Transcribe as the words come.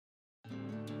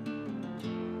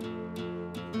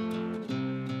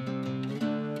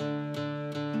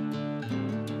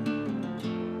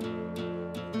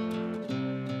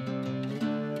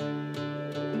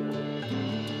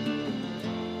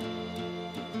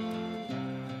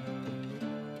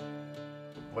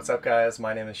What's up, guys?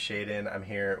 My name is Shaiden. I'm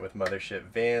here with Mothership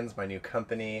Vans, my new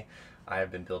company. I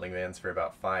have been building vans for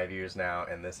about 5 years now,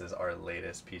 and this is our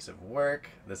latest piece of work.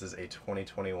 This is a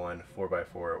 2021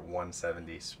 4x4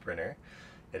 170 Sprinter.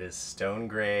 It is stone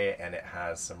gray and it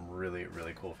has some really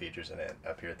cool features in it.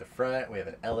 Up here at the front, we have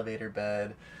an elevator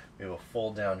bed. We have a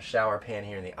fold down shower pan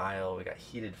here in the aisle. We got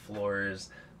heated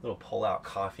floors, little pull out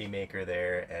coffee maker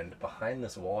there, and behind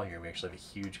this wall here, we actually have a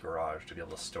huge garage to be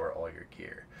able to store all your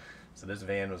gear. So this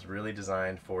van was really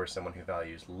designed for someone who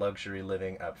values luxury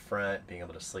living up front, being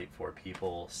able to sleep 4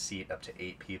 people, seat up to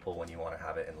 8 people when you want to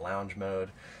have it in lounge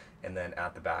mode. And then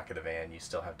at the back of the van, you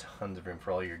still have tons of room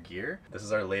for all your gear. This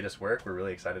is our latest work. We're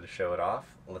really excited to show it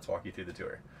off. Let's walk you through the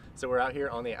tour. So we're out here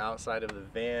on the outside of the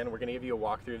van. We're gonna give you a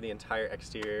walkthrough of the entire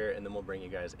exterior, and then we'll bring you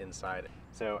guys inside.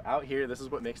 So out here, this is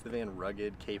what makes the van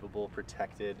rugged, capable,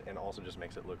 protected, and also just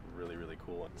makes it look really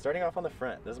cool. Starting off on the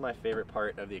front, this is my favorite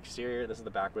part of the exterior. This is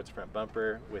the backwards front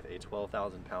bumper with a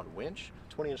 12,000-pound winch,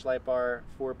 20-inch light bar,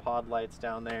 4 pod lights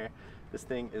down there. This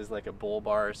thing is like a bull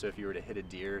bar, so if you were to hit a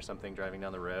deer or something driving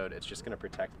down the road, it's just gonna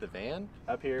protect the van.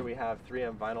 Up here we have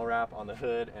 3M vinyl wrap on the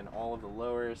hood and all of the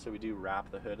lowers, so we do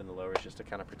wrap the hood and the lowers just to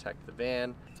kind of protect the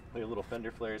van. We have little fender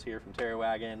flares here from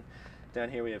Wagon. Down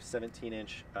here we have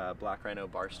 17-inch Black Rhino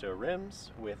Barstow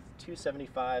rims with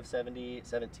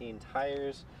 275/70/17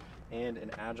 tires and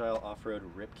an Agile off-road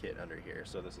rip kit under here.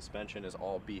 So the suspension is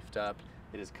all beefed up.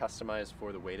 It is customized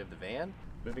for the weight of the van.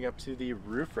 Moving up to the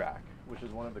roof rack, which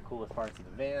is one of the coolest parts of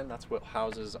the van. That's what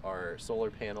houses our solar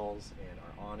panels and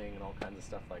our awning and all kinds of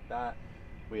stuff like that.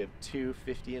 We have 2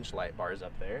 50-inch light bars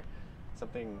up there.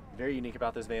 Something very unique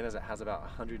about this van is it has about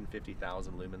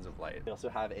 150,000 lumens of light. We also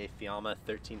have a Fiamma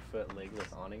 13-foot legless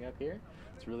awning up here.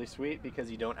 It's really sweet because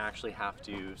you don't actually have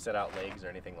to set out legs or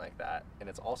anything like that. And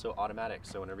it's also automatic,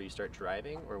 so whenever you start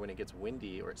driving or when it gets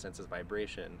windy or it senses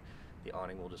vibration, the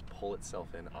awning will just pull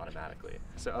itself in automatically.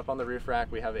 So up on the roof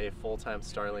rack, we have a full-time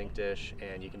Starlink dish,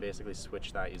 and you can basically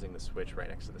switch that using the switch right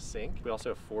next to the sink. We also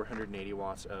have 480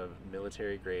 watts of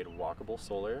military-grade walkable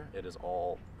solar. It is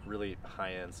all really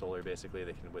high-end solar, basically.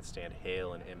 They can withstand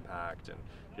hail and impact, and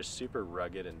just super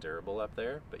rugged and durable up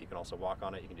there, but you can also walk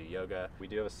on it, you can do yoga. We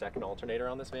do have a second alternator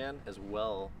on this van, as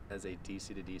well as a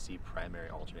DC to DC primary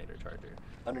alternator charger.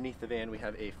 Underneath the van, we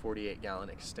have a 48-gallon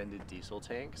extended diesel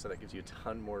tank, so that gives you a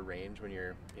ton more range when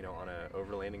you're on an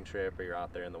overlanding trip or you're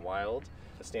out there in the wild.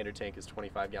 The standard tank is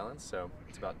 25 gallons, so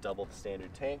it's about double the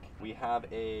standard tank. We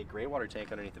have a gray water tank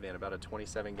underneath the van, about a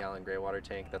 27-gallon gray water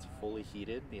tank that's fully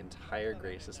heated. The entire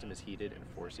gray system is heated and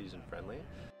 4-season friendly.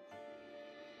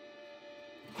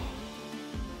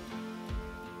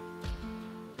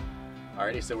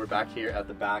 Alrighty, so we're back here at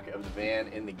the back of the van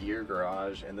in the gear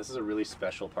garage, and this is a really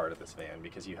special part of this van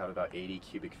because you have about 80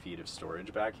 cubic feet of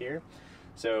storage back here.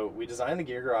 So we designed the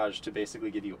gear garage to basically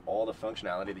give you all the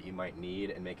functionality that you might need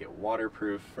and make it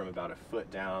waterproof from about a foot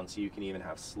down, so you can even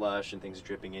have slush and things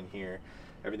dripping in here.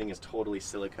 Everything is totally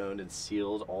siliconed and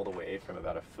sealed all the way from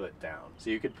about a foot down.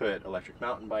 So you could put electric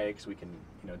mountain bikes. We can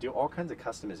do all kinds of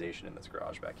customization in this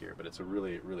garage back here, but it's a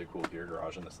really cool gear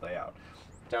garage in this layout.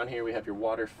 Down here we have your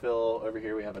water fill. Over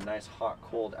here we have a nice hot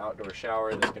cold outdoor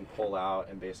shower that can pull out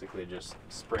and basically just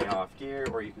spray off gear,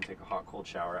 or you can take a hot cold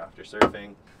shower after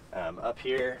surfing. Up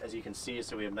here, as you can see,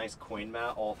 so we have nice coin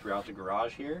mat all throughout the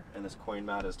garage here, and this coin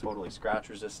mat is totally scratch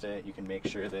resistant. You can make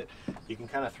sure that you can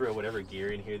kind of throw whatever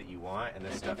gear in here that you want, and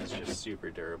this stuff is just super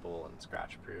durable and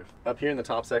scratch proof. Up here in the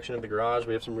top section of the garage,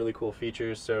 we have some really cool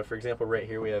features. So for example, right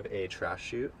here we have a trash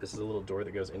chute. This is a little door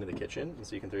that goes into the kitchen, and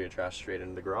so you can throw your trash straight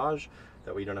into the garage.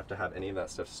 That way you don't have to have any of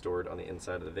that stuff stored on the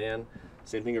inside of the van.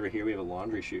 Same thing over here, we have a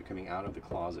laundry chute coming out of the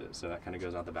closet, so that kind of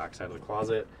goes out the back side of the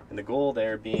closet. And the goal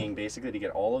there being basically to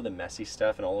get all of the messy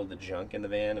stuff and all of the junk in the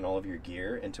van and all of your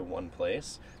gear into one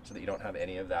place so that you don't have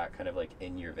any of that kind of like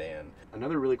in your van.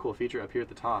 Another really cool feature up here at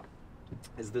the top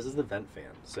is this is the vent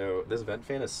fan. So this vent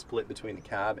fan is split between the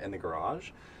cab and the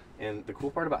garage. And the cool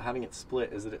part about having it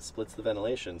split is that it splits the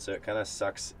ventilation, so it kind of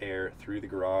sucks air through the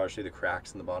garage, through the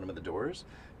cracks in the bottom of the doors,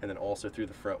 and then also through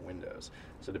the front windows.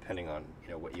 So depending on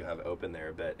what you have open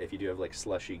there, but if you do have like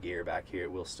slushy gear back here,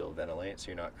 it will still ventilate, so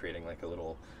you're not creating like a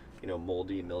little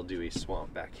moldy, mildewy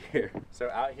swamp back here. So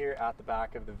out here at the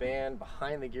back of the van,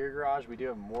 behind the gear garage, we do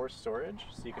have more storage.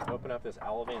 So you can open up this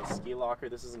Van ski locker.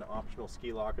 This is an optional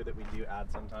ski locker that we do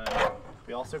add sometimes.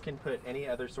 We also can put any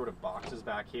other sort of boxes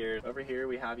back here. Over here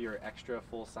we have your extra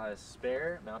full-size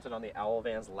spare mounted on the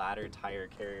Van's ladder tire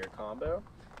carrier combo.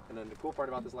 And then the cool part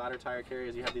about this ladder tire carrier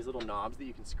is you have these little knobs that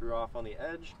you can screw off on the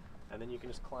edge, and then you can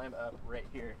just climb up right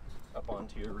here up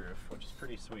onto your roof, which is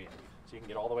pretty sweet. So you can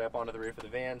get all the way up onto the roof of the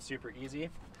van, super easy.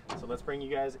 So let's bring you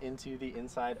guys into the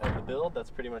inside of the build. That's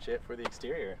pretty much it for the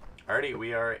exterior. Alrighty,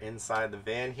 we are inside the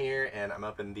van here, and I'm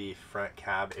up in the front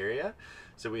cab area.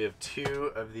 So we have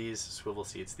 2 of these swivel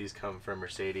seats. These come from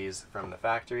Mercedes from the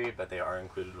factory, but they are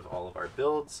included with all of our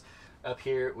builds. Up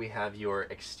here we have your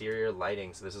exterior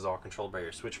lighting. So this is all controlled by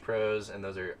your Switch Pros, and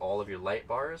those are all of your light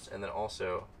bars, and then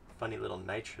also a funny little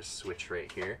nitrous switch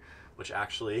right here, which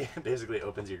actually basically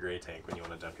opens your gray tank when you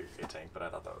want to dump your gray tank, but I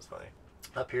thought that was funny.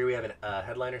 Up here we have a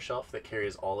headliner shelf that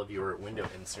carries all of your window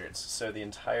inserts. So the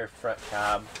entire front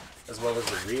cab, as well as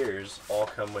the rears, all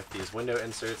come with these window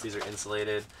inserts. These are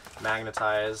insulated,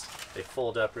 magnetized, they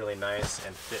fold up really nice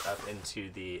and fit up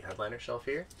into the headliner shelf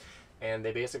here. And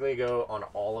they basically go on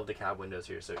all of the cab windows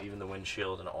here, so even the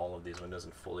windshield and all of these windows,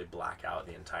 and fully black out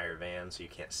the entire van so you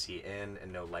can't see in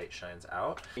and no light shines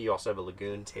out. You also have a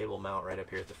Lagoon table mount right up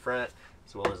here at the front,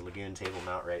 as well as a Lagoon table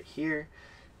mount right here.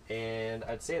 And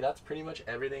I'd say that's pretty much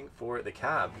everything for the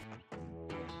cab.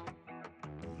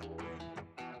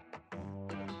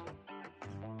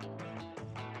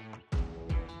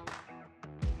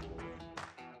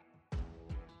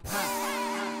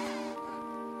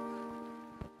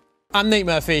 I'm Nate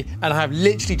Murphy, and I have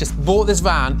literally just bought this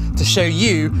van to show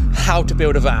you how to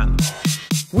build a van.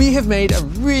 We have made a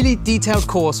really detailed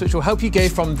course which will help you go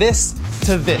from this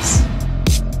to this.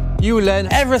 You will learn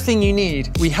everything you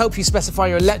need. We help you specify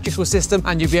your electrical system,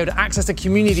 and you'll be able to access a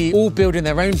community all building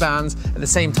their own vans at the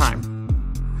same time.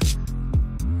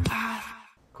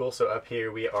 Cool, so up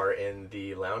here we are in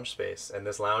the lounge space, and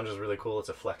this lounge is really cool. It's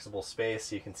a flexible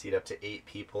space. You can seat up to 8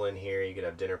 people in here. You can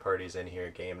have dinner parties in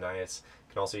here, game nights.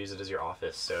 You can also use it as your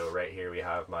office. So right here we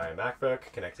have my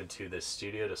MacBook connected to this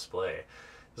studio display.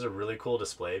 This is a really cool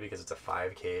display because it's a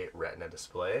 5K Retina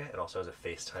display. It also has a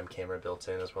FaceTime camera built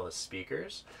in, as well as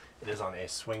speakers. It is on a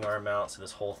swing arm mount, so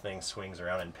this whole thing swings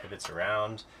around and pivots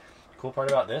around. The cool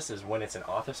part about this is when it's in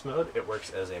office mode, it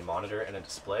works as a monitor and a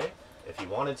display. If you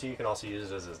wanted to, you can also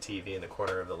use it as a TV in the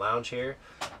corner of the lounge here.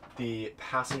 The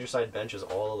passenger side bench is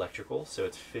all electrical, so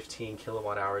it's 15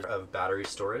 kilowatt hours of battery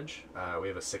storage. We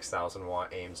have a 6,000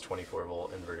 watt Ames 24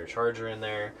 volt inverter charger in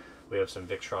there. We have some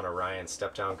Victron Orion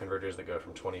step-down converters that go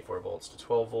from 24 volts to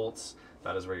 12 volts.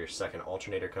 That is where your second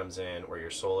alternator comes in, where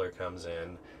your solar comes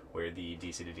in, where the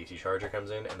DC to DC charger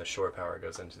comes in, and the shore power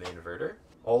goes into the inverter.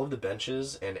 All of the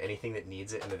benches and anything that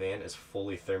needs it in the van is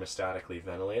fully thermostatically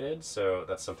ventilated, so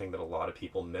that's something that a lot of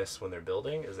people miss when they're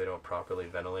building, is they don't properly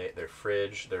ventilate their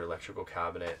fridge, their electrical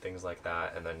cabinet, things like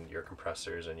that, and then your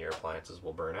compressors and your appliances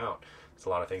will burn out. It's a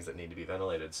lot of things that need to be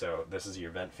ventilated. So this is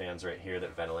your vent fans right here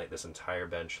that ventilate this entire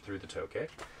bench through the toe kick.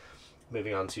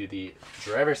 Moving on to the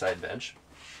driver's side bench.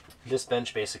 This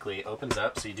bench basically opens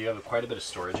up, so you do have quite a bit of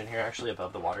storage in here actually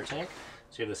above the water tank.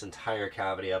 So you have this entire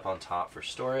cavity up on top for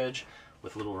storage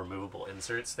with little removable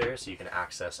inserts there, so you can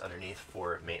access underneath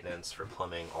for maintenance, for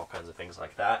plumbing, all kinds of things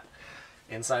like that.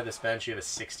 Inside this bench you have a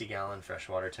 60-gallon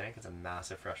freshwater tank. It's a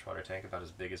massive freshwater tank, about as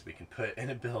big as we can put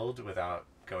in a build without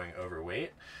going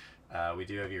overweight. We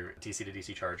do have your DC to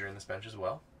DC charger in this bench as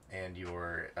well, and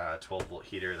your 12 volt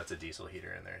heater. That's a diesel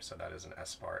heater in there, so that is an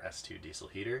S-Bar S2 diesel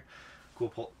heater.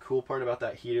 Cool part about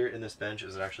that heater in this bench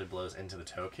is it actually blows into the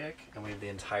toe kick, and we have the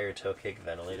entire toe kick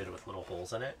ventilated with little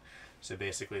holes in it. So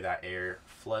basically that air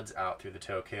floods out through the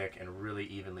toe kick and really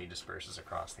evenly disperses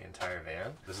across the entire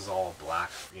van. This is all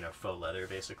black, faux leather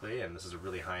basically, and this is a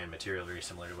really high-end material, very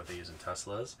similar to what they use in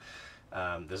Teslas.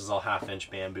 This is all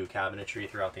 1/2-inch bamboo cabinetry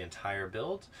throughout the entire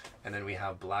build, and then we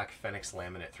have black Phoenix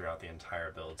laminate throughout the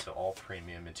entire build, so all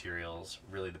premium materials,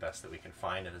 really the best that we can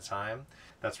find at a time.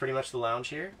 That's pretty much the lounge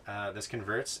here. This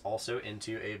converts also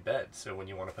into a bed, so when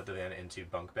you want to put the van into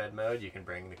bunk bed mode, you can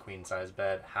bring the queen size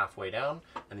bed halfway down,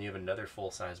 and then you have another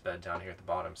full size bed down here at the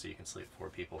bottom, so you can sleep 4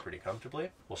 people pretty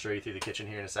comfortably. We'll show you through the kitchen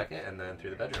here in a second, and then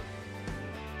through the bedroom.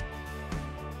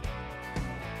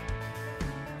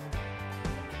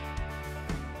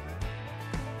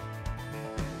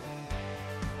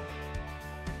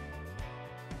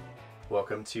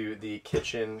 Welcome to the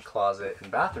kitchen, closet, and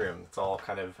bathroom. It's all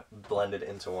kind of blended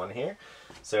into one here.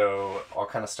 So I'll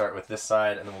kind of start with this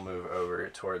side and then we'll move over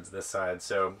towards this side.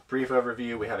 So brief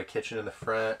overview, we have a kitchen in the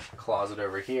front, a closet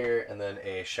over here, and then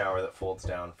a shower that folds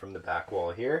down from the back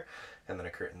wall here, and then a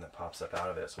curtain that pops up out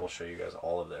of it. So we'll show you guys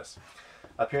all of this.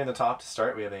 Up here in the top to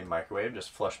start, we have a microwave just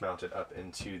flush mounted up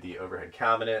into the overhead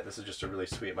cabinet. This is just a really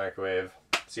sweet microwave.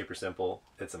 Super simple.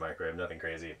 It's a microwave, nothing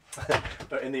crazy.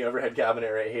 But in the overhead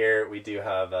cabinet right here, we do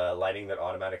have lighting that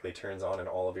automatically turns on in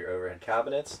all of your overhead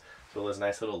cabinets, as well as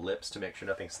nice little lips to make sure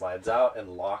nothing slides out, and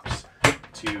locks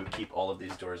to keep all of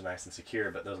these doors nice and secure,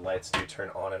 but those lights do turn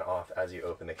on and off as you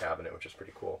open the cabinet, which is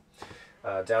pretty cool.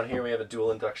 Down here we have a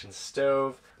dual induction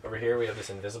stove. Over here we have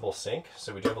this invisible sink.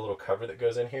 So we do have a little cover that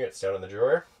goes in here. It's down in the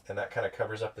drawer, and that kind of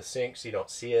covers up the sink so you don't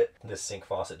see it. This sink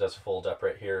faucet does fold up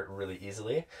right here really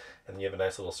easily. And then you have a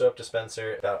nice little soap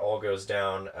dispenser. That all goes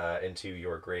down into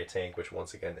your gray tank, which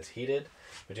once again is heated.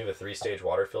 We do have a 3-stage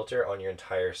water filter on your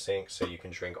entire sink, so you can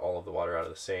drink all of the water out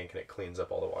of the sink, and it cleans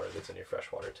up all the water that's in your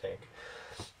freshwater tank.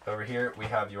 Over here we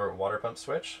have your water pump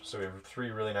switch. So we have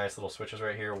 3 really nice little switches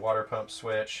right here. Water pump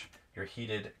switch, your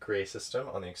heated gray system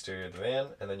on the exterior of the van,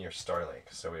 and then your Starlink.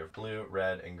 So we have blue,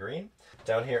 red, and green.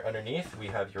 Down here underneath, we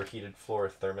have your heated floor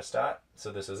thermostat.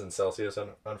 So this is in Celsius,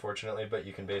 unfortunately, but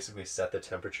you can basically set the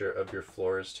temperature of your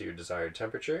floors to your desired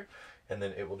temperature, and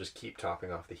then it will just keep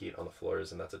topping off the heat on the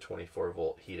floors, and that's a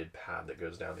 24-volt heated pad that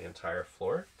goes down the entire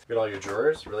floor. You got all your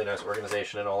drawers, really nice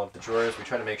organization in all of the drawers. We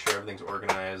try to make sure everything's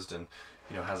organized and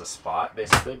has a spot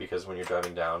basically, because when you're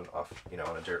driving down off,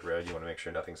 on a dirt road, you want to make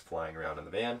sure nothing's flying around in the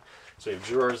van. So we have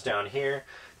drawers down here,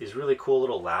 these really cool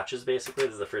little latches basically.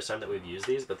 This is the first time that we've used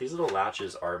these, but these little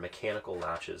latches are mechanical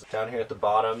latches. Down here at the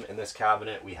bottom in this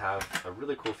cabinet, we have a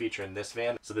really cool feature in this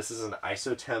van. So this is an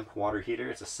isotemp water heater.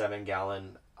 It's a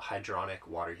 7-gallon hydronic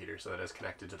water heater. So that is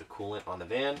connected to the coolant on the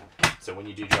van. So when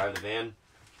you do drive the van,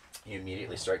 you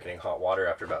immediately start getting hot water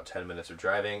after about 10 minutes of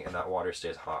driving, and that water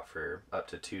stays hot for up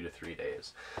to 2 to 3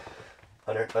 days.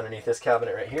 Underneath this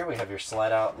cabinet right here, we have your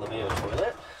slide-out lavabo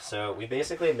toilet. So we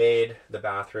basically made the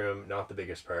bathroom not the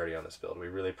biggest priority on this build. We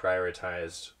really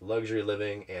prioritized luxury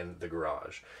living and the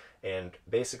garage. And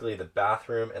basically the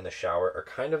bathroom and the shower are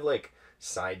kind of like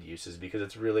side uses, because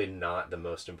it's really not the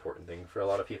most important thing for a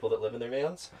lot of people that live in their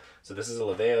vans. So this is a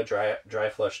lavabo dry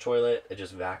flush toilet. It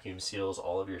just vacuum seals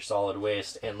all of your solid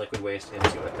waste and liquid waste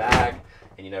into a bag,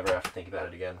 and you never have to think about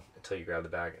it again until you grab the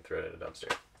bag and throw it in a dumpster.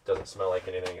 It doesn't smell like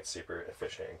anything. It's super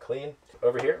efficient and clean.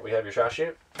 Over here we have your trash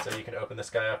chute. So you can open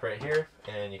this guy up right here,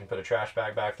 and you can put a trash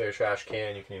bag back there, trash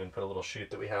can. You can even put a little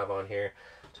chute that we have on here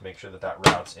to make sure that that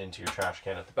routes into your trash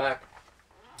can at the back.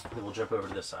 Then we'll jump over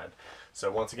to this side. So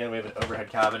once again, we have an overhead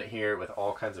cabinet here with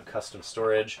all kinds of custom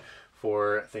storage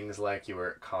for things like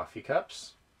your coffee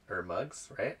cups or mugs,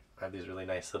 right? I have these really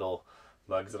nice little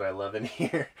mugs that I love in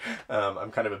here.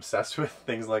 I'm kind of obsessed with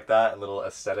things like that and little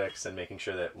aesthetics, and making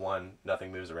sure that 1,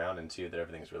 nothing moves around, and 2, that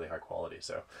everything's really high quality.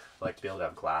 So I like to be able to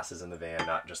have glasses in the van,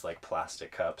 not just like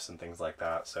plastic cups and things like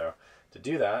that. So to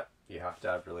do that, you have to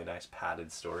have really nice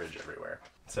padded storage everywhere.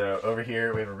 So over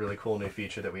here, we have a really cool new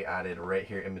feature that we added right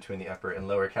here in between the upper and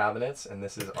lower cabinets, and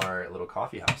this is our little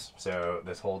coffee house. So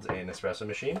this holds an espresso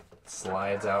machine. It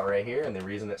slides out right here, and the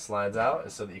reason it slides out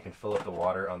is so that you can fill up the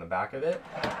water on the back of it.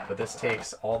 But this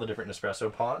takes all the different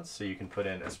espresso pods, so you can put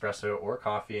in espresso or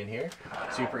coffee in here.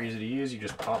 Super easy to use. You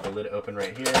just pop the lid open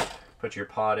right here, put your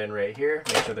pod in right here,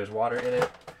 make sure there's water in it.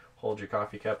 Hold your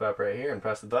coffee cup up right here and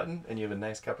press the button, and you have a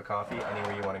nice cup of coffee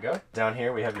anywhere you want to go. Down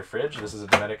here we have your fridge. This is a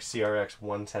Dometic CRX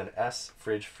 110S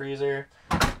fridge freezer,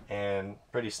 and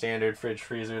pretty standard fridge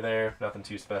freezer there. Nothing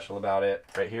too special about it.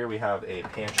 Right here we have a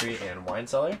pantry and wine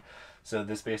cellar. So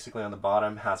this basically on the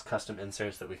bottom has custom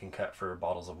inserts that we can cut for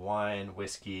bottles of wine,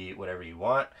 whiskey, whatever you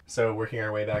want. So working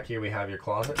our way back here, we have your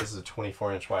closet. This is a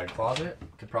 24-inch wide closet.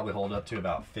 Could probably hold up to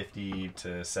about 50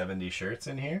 to 70 shirts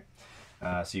in here.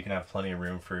 So you can have plenty of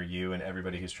room for you and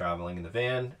everybody who's traveling in the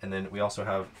van. And then we also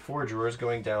have 4 drawers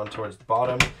going down towards the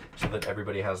bottom, so that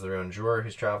everybody has their own drawer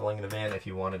who's traveling in the van if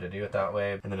you wanted to do it that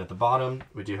way. And then at the bottom,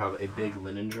 we do have a big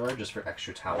linen drawer just for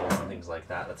extra towels and things like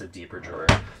that. That's a deeper drawer.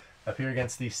 Up here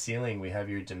against the ceiling, we have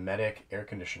your Dometic air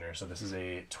conditioner. So this is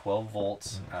a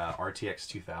 12-volt RTX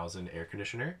 2000 air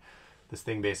conditioner. This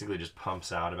thing basically just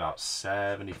pumps out about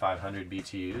 7,500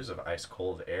 BTUs of ice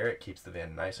cold air. It keeps the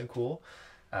van nice and cool.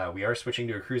 We are switching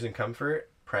to a cruising comfort,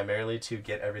 primarily to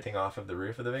get everything off of the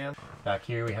roof of the van. Back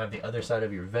here we have the other side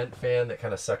of your vent fan that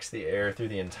kind of sucks the air through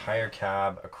the entire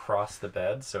cab across the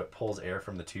bed, so it pulls air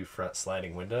from the 2 front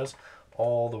sliding windows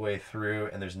all the way through,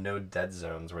 and there's no dead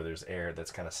zones where there's air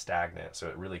that's kind of stagnant, so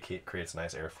it really creates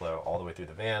nice airflow all the way through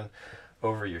the van.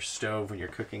 Over your stove when you're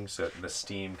cooking, so the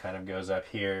steam kind of goes up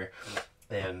here,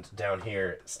 and down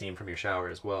here, steam from your shower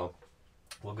as well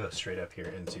will go straight up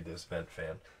here into this vent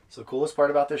fan. So the coolest part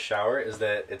about this shower is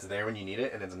that it's there when you need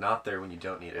it, and it's not there when you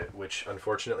don't need it, which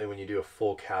unfortunately when you do a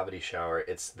full cavity shower,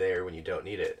 it's there when you don't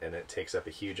need it, and it takes up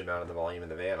a huge amount of the volume in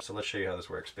the van. So let's show you how this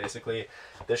works. Basically,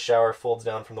 this shower folds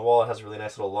down from the wall. It has a really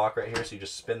nice little lock right here, so you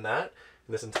just spin that,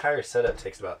 and this entire setup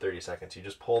takes about 30 seconds. You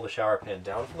just pull the shower pan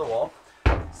down from the wall,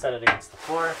 set it against the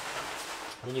floor,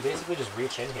 and then you basically just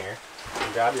reach in here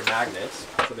and grab your magnets.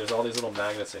 So there's all these little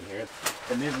magnets in here,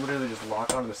 and these literally just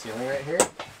lock onto the ceiling right here.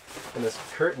 And this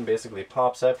curtain basically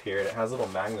pops up here, and it has little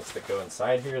magnets that go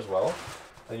inside here as well.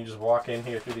 And you just walk in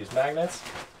here through these magnets,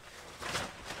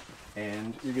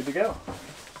 and you're good to go.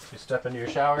 You step into your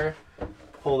shower,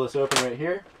 pull this open right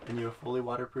here, and you have a fully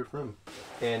waterproof room.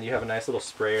 And you have a nice little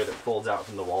sprayer that folds out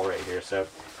from the wall right here. So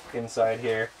inside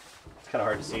here, it's kind of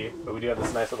hard to see, but we do have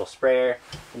this nice little sprayer,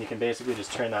 and you can basically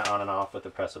just turn that on and off with the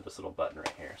press of this little button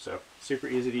right here. So super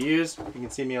easy to use. You can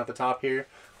see me at the top here.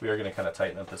 We are going to kind of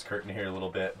tighten up this curtain here a little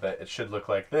bit, but it should look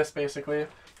like this basically.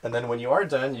 And then when you are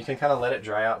done, you can kind of let it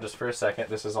dry out just for a second.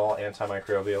 This is all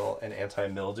antimicrobial and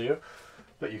anti-mildew,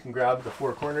 but you can grab the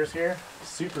four corners here.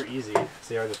 Super easy.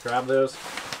 See how I just grab those,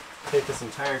 take this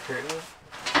entire curtain,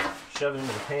 shove it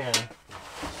into the pan,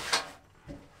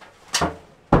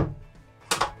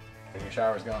 and your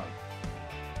shower's gone.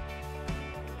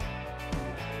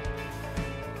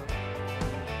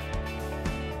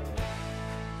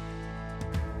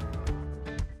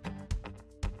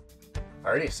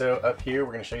 Alrighty, so up here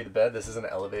we're going to show you the bed. This is an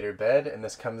elevator bed, and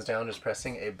this comes down just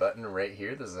pressing a button right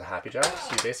here. This is a happy jack.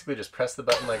 So you basically just press the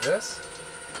button like this,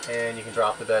 and you can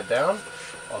drop the bed down.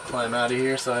 I'll climb out of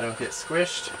here so I don't get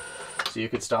squished. So you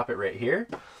could stop it right here,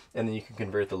 and then you can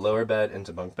convert the lower bed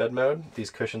into bunk bed mode.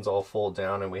 These cushions all fold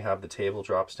down, and we have the table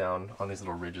drops down on these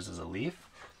little ridges as a leaf.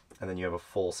 And then you have a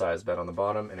full-size bed on the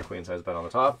bottom and a queen-size bed on the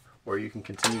top, or you can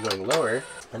continue going lower.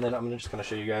 And then I'm just going to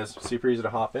show you guys, super easy to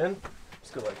hop in.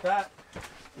 Just go like that.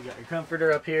 You got your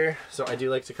comforter up here. So I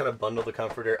do like to kind of bundle the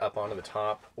comforter up onto the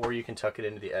top, or you can tuck it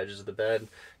into the edges of the bed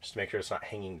just to make sure it's not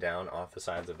hanging down off the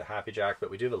sides of the happy jack. But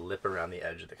we do have a lip around the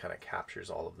edge that kind of captures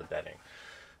all of the bedding.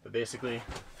 But basically,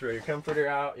 throw your comforter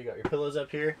out, you got your pillows up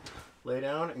here, lay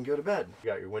down and go to bed. You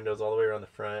got your windows all the way around the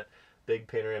front, big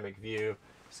panoramic view,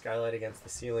 skylight against the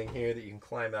ceiling here that you can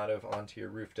climb out of onto your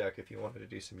roof deck if you wanted to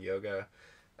do some yoga.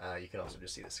 You can also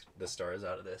just see the stars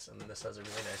out of this, and then this has a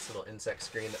really nice little insect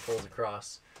screen that folds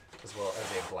across, as well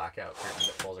as a blackout curtain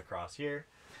that folds across here.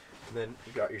 And then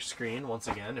you got your screen. Once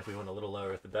again, if we went a little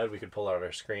lower with the bed, we could pull out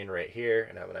our screen right here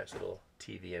and have a nice little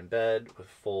TV in bed with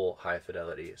full high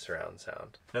fidelity surround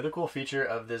sound. Another cool feature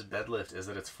of this bed lift is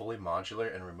that it's fully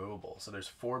modular and removable. So there's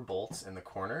 4 bolts in the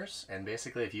corners, and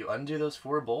basically if you undo those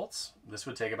 4 bolts, this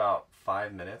would take about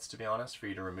 5 minutes, to be honest, for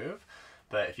you to remove.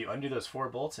 But if you undo those 4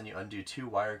 bolts and you undo 2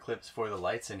 wire clips for the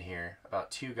lights in here,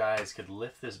 about 2 guys could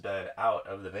lift this bed out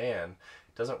of the van.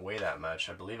 It doesn't weigh that much.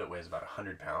 I believe it weighs about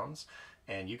 100 pounds.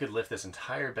 And you could lift this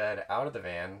entire bed out of the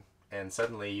van, and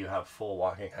suddenly you have full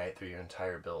walking height through your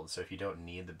entire build. So if you don't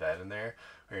need the bed in there,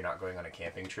 or you're not going on a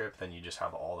camping trip, then you just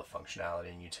have all the functionality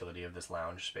and utility of this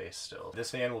lounge space still.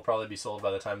 This van will probably be sold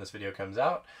by the time this video comes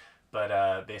out.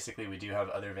 But basically we do have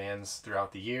other vans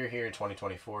throughout the year here in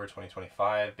 2024,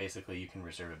 2025. Basically you can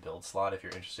reserve a build slot if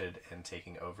you're interested in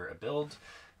taking over a build.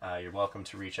 You're welcome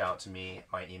to reach out to me.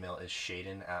 My email is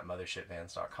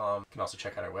shaiden@mothershipvans.com. You can also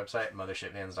check out our website,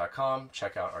 mothershipvans.com.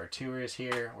 Check out our tours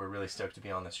here. We're really stoked to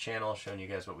be on this channel, showing you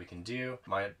guys what we can do.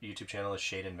 My YouTube channel is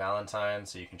Shaiden Valentine,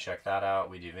 so you can check that out.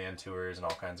 We do van tours and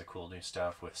all kinds of cool new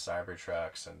stuff with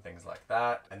Cybertrucks and things like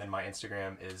that. And then my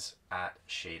Instagram is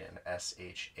 @Shaiden,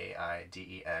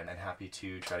 S-H-A-I-D-E-N, and happy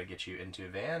to try to get you into a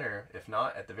van, or if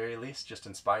not, at the very least, just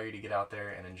inspire you to get out there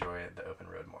and enjoy the open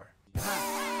road more.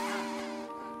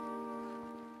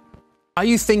 Are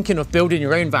you thinking of building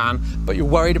your own van, but you're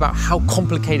worried about how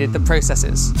complicated the process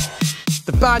is?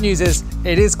 The bad news is,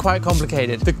 it is quite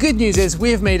complicated. The good news is,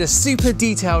 we have made a super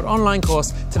detailed online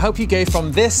course to help you go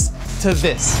from this to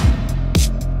this.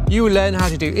 You will learn how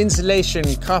to do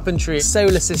insulation, carpentry,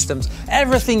 solar systems,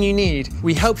 everything you need.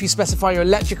 We help you specify your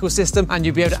electrical system, and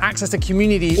you'll be able to access the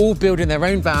community all building their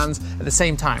own vans at the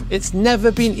same time. It's never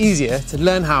been easier to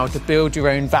learn how to build your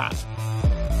own van.